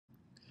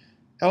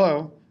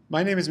Hello,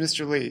 my name is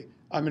Mr. Lee.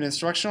 I'm an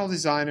instructional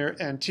designer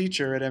and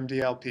teacher at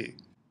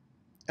MDLP.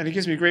 And it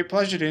gives me great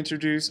pleasure to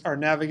introduce our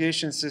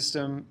navigation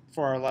system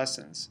for our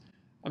lessons.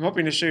 I'm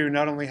hoping to show you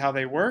not only how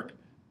they work,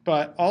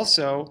 but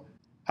also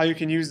how you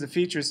can use the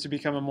features to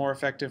become a more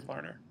effective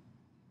learner.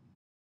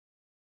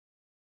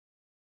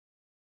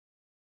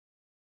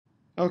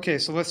 Okay,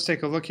 so let's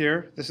take a look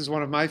here. This is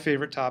one of my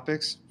favorite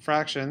topics,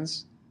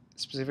 fractions,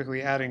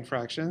 specifically adding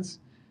fractions.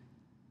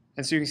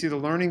 And so you can see the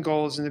learning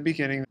goals in the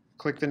beginning.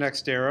 Click the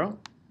next arrow.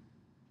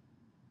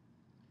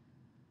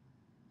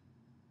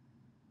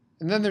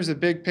 And then there's a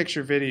big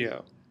picture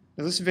video.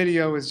 Now this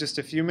video is just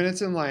a few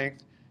minutes in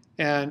length,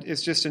 and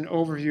it's just an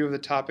overview of the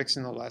topics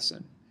in the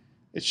lesson.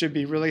 It should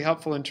be really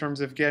helpful in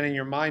terms of getting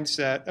your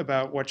mindset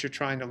about what you're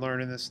trying to learn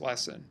in this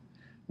lesson.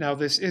 Now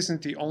this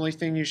isn't the only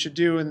thing you should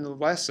do in the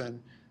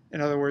lesson. In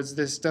other words,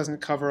 this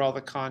doesn't cover all the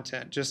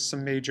content, just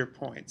some major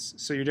points.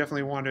 So you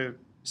definitely want to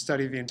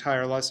study the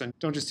entire lesson.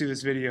 Don't just do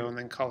this video and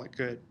then call it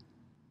good.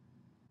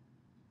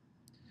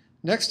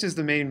 Next is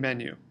the main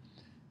menu.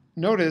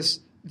 Notice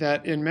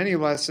that in many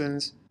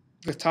lessons,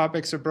 the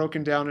topics are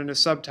broken down into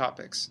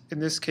subtopics. In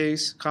this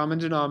case, common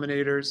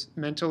denominators,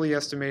 mentally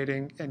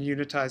estimating, and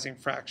unitizing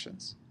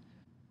fractions.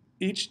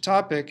 Each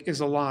topic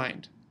is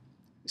aligned.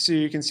 So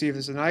you can see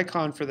there's an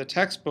icon for the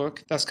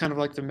textbook. That's kind of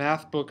like the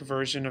math book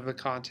version of the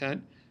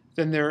content.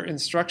 Then there are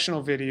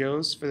instructional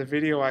videos for the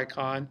video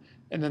icon,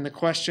 and then the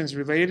questions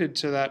related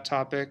to that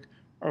topic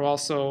are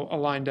also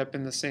aligned up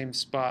in the same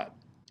spot.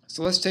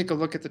 So let's take a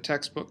look at the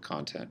textbook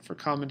content for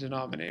common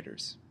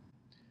denominators.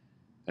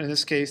 And in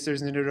this case,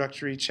 there's an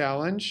introductory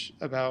challenge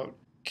about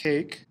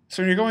cake.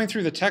 So when you're going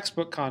through the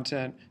textbook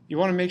content, you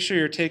want to make sure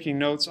you're taking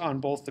notes on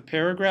both the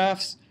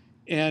paragraphs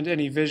and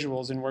any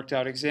visuals and worked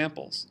out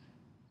examples.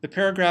 The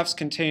paragraphs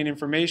contain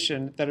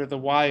information that are the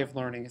why of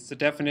learning. It's the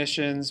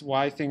definitions,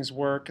 why things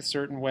work a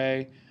certain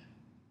way,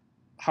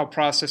 how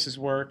processes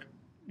work.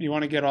 You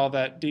want to get all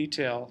that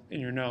detail in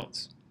your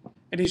notes.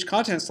 And each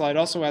content slide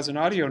also has an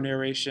audio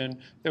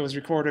narration that was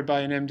recorded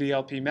by an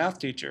MDLP math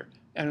teacher.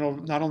 And it'll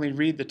not only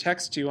read the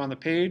text to you on the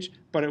page,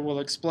 but it will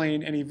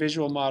explain any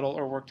visual model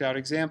or worked out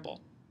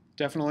example.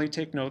 Definitely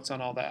take notes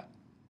on all that.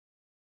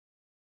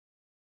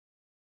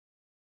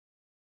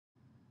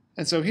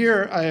 And so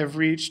here I have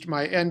reached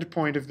my end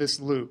point of this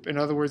loop. In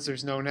other words,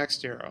 there's no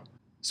next arrow.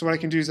 So what I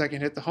can do is I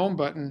can hit the home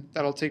button.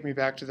 That'll take me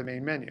back to the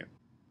main menu.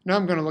 Now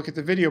I'm going to look at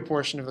the video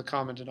portion of the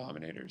common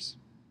denominators.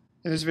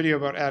 In this video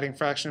about adding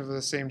fractions of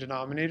the same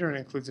denominator, and it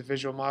includes a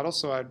visual model,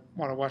 so I'd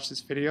want to watch this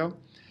video.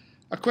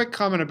 A quick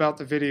comment about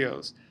the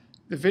videos.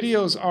 The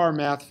videos are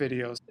math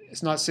videos.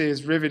 It's not, say,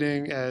 as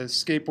riveting as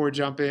skateboard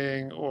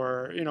jumping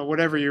or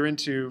whatever you're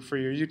into for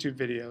your YouTube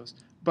videos.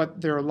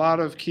 But there are a lot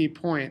of key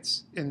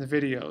points in the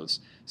videos.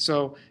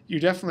 So you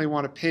definitely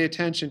want to pay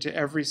attention to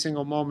every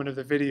single moment of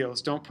the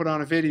videos. Don't put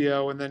on a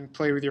video and then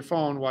play with your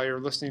phone while you're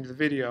listening to the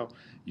video.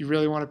 You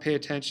really want to pay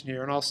attention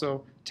here and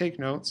also take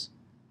notes.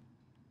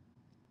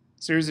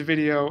 So here's a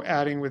video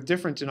adding with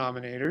different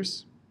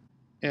denominators.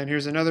 And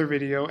here's another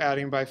video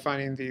adding by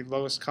finding the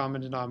lowest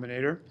common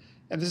denominator.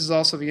 And this is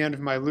also the end of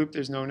my loop.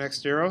 There's no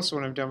next arrow, so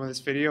when I'm done with this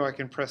video, I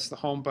can press the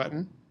home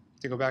button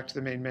to go back to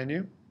the main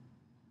menu.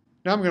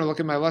 Now I'm going to look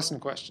at my lesson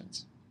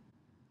questions.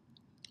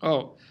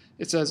 Oh,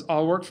 it says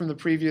all work from the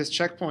previous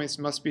checkpoints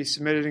must be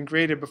submitted and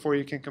graded before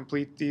you can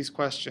complete these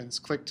questions.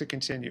 Click to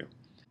continue.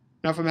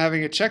 Now if I'm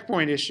having a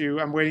checkpoint issue,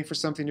 I'm waiting for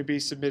something to be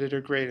submitted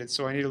or graded,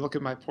 so I need to look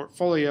at my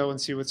portfolio and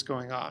see what's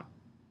going on.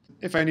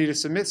 If I need to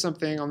submit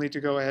something, I'll need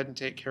to go ahead and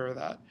take care of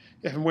that.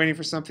 If I'm waiting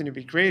for something to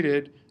be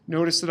graded,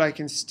 notice that I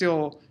can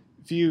still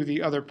view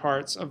the other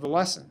parts of the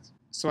lessons.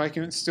 So I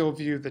can still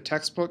view the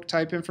textbook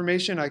type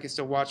information, I can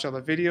still watch all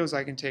the videos,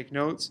 I can take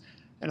notes,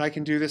 and I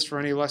can do this for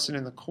any lesson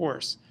in the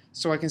course.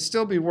 So I can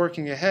still be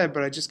working ahead,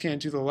 but I just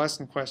can't do the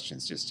lesson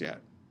questions just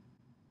yet.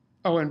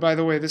 Oh, and by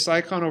the way, this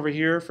icon over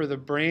here for the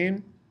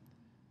brain,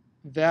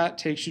 that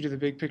takes you to the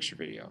big picture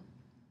video.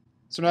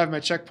 So now I have my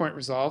checkpoint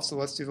resolved, so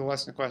let's do the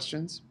lesson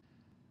questions.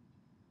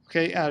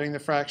 Okay, adding the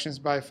fractions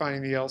by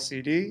finding the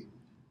LCD.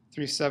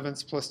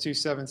 3/7 plus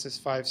 2/7 is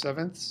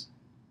 5/7.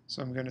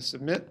 So I'm going to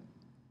submit.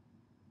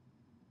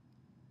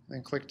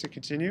 Then click to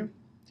continue.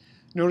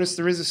 Notice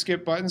there is a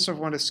skip button, so if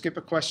I want to skip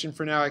a question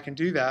for now, I can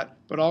do that.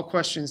 But all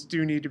questions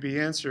do need to be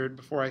answered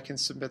before I can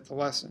submit the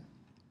lesson.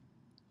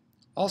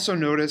 Also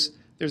notice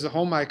there's a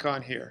home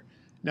icon here.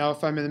 Now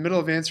if I'm in the middle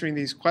of answering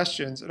these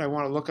questions and I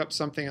want to look up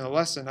something in the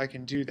lesson, I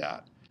can do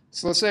that.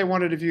 So let's say I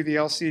wanted to view the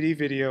LCD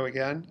video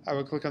again. I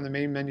would click on the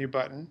main menu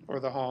button, or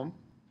the home.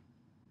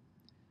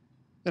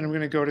 Then I'm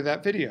going to go to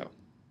that video.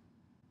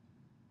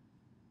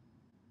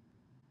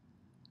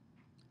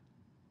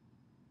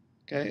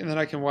 Okay, and then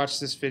I can watch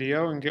this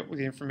video and get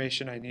the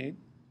information I need.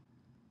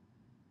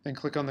 Then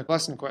click on the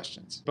lesson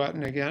questions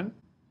button again.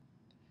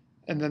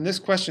 And then this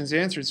question's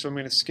answered, so I'm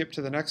going to skip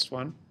to the next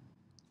one.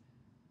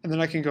 And then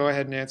I can go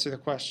ahead and answer the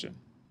question.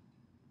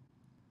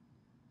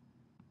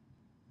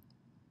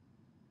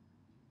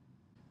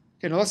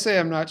 Okay, now let's say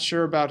I'm not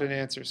sure about an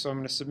answer, so I'm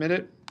going to submit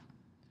it. It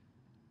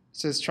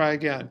says try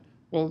again.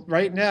 Well,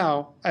 right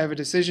now I have a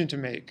decision to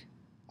make.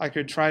 I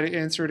could try to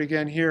answer it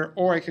again here,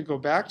 or I could go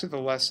back to the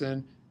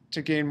lesson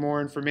to gain more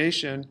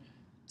information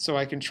so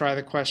I can try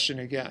the question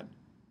again.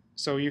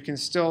 So you can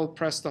still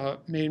press the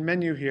main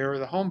menu here, or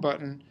the home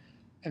button,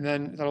 and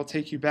then that'll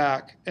take you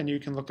back and you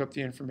can look up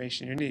the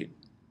information you need.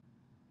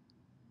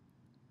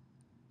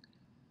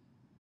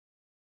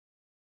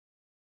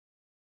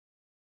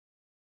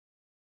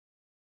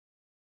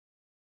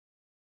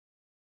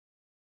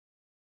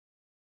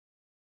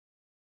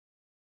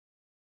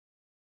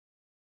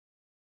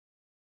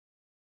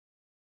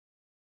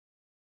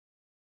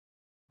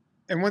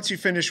 And once you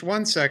finish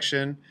one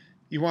section,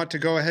 you want to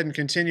go ahead and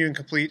continue and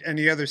complete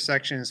any other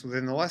sections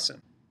within the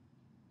lesson.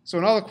 So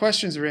when all the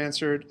questions are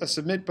answered, a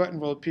submit button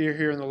will appear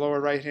here in the lower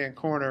right-hand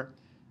corner,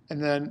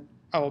 and then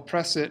I will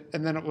press it,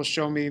 and then it will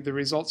show me the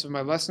results of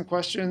my lesson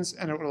questions,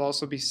 and it will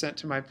also be sent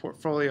to my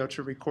portfolio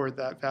to record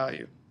that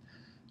value.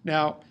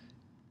 Now,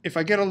 if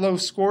I get a low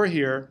score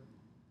here,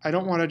 I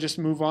don't want to just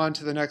move on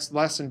to the next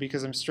lesson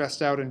because I'm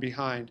stressed out and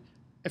behind.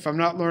 If I'm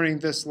not learning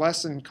this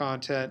lesson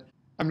content,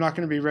 I'm not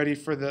going to be ready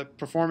for the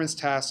performance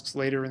tasks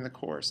later in the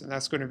course, and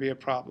that's going to be a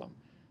problem.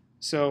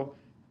 So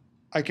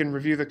I can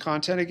review the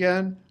content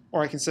again,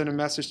 or I can send a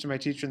message to my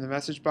teacher in the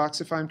message box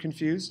if I'm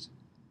confused.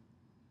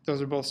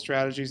 Those are both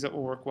strategies that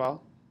will work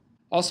well.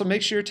 Also,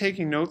 make sure you're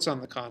taking notes on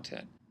the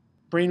content.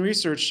 Brain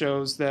research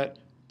shows that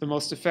the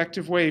most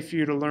effective way for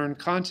you to learn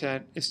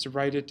content is to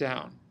write it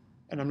down.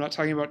 And I'm not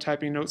talking about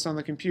typing notes on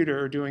the computer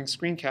or doing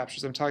screen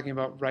captures. I'm talking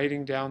about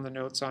writing down the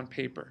notes on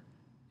paper.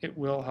 It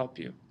will help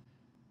you.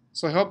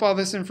 So I hope all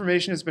this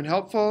information has been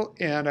helpful,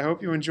 and I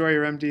hope you enjoy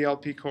your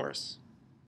MDLP course.